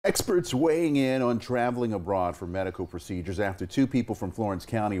Experts weighing in on traveling abroad for medical procedures after two people from Florence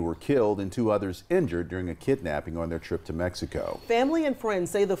County were killed and two others injured during a kidnapping on their trip to Mexico. Family and friends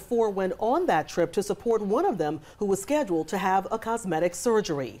say the four went on that trip to support one of them who was scheduled to have a cosmetic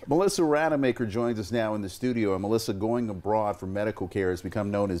surgery. Melissa Rademacher joins us now in the studio. And Melissa, going abroad for medical care has become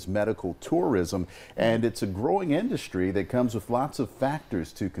known as medical tourism, and it's a growing industry that comes with lots of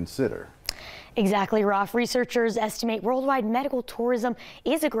factors to consider. Exactly, Ralph. Researchers estimate worldwide medical tourism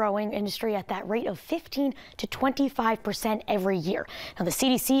is a growing industry at that rate of 15 to 25% every year. Now, the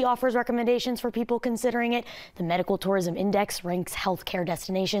CDC offers recommendations for people considering it. The Medical Tourism Index ranks healthcare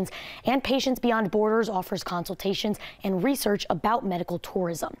destinations, and Patients Beyond Borders offers consultations and research about medical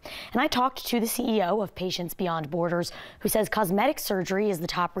tourism. And I talked to the CEO of Patients Beyond Borders, who says cosmetic surgery is the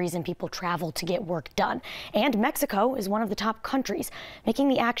top reason people travel to get work done. And Mexico is one of the top countries, making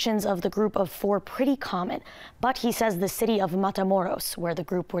the actions of the group of four pretty common. But he says the city of Matamoros, where the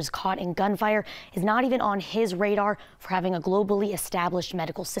group was caught in gunfire, is not even on his radar for having a globally established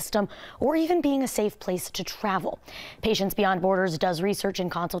medical system or even being a safe place to travel. Patients Beyond Borders does research and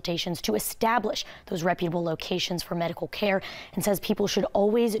consultations to establish those reputable locations for medical care and says people should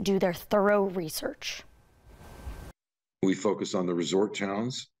always do their thorough research. We focus on the resort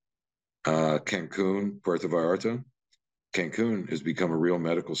towns, Cancun, Puerto Vallarta. Cancun has become a real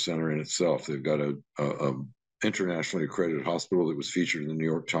medical center in itself. They've got a internationally accredited hospital that was featured in the New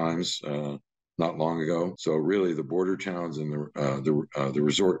York Times not long ago. So really, the border towns and the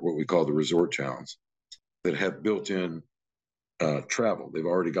resort, what we call the resort towns, that have built-in travel. They've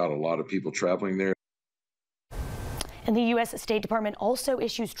already got a lot of people traveling there. And the U.S. State Department also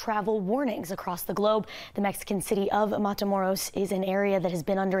issues travel warnings across the globe. The Mexican city of Matamoros is an area that has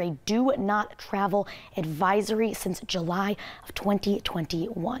been under a do not travel advisory since July of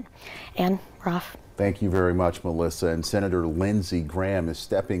 2021. And Ralph. Thank you very much, Melissa. And Senator Lindsey Graham is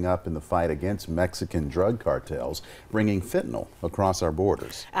stepping up in the fight against Mexican drug cartels, bringing fentanyl across our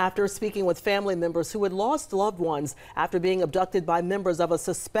borders. After speaking with family members who had lost loved ones after being abducted by members of a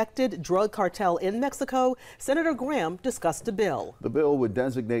suspected drug cartel in Mexico, Senator Graham discussed a bill. The bill would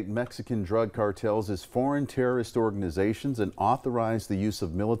designate Mexican drug cartels as foreign terrorist organizations and authorize the use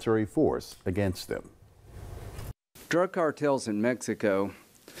of military force against them. Drug cartels in Mexico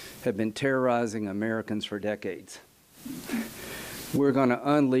have been terrorizing Americans for decades. We're going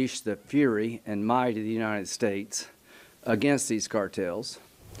to unleash the fury and might of the United States against these cartels.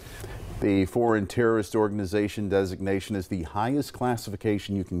 The foreign terrorist organization designation is the highest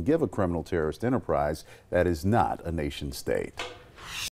classification you can give a criminal terrorist enterprise that is not a nation state.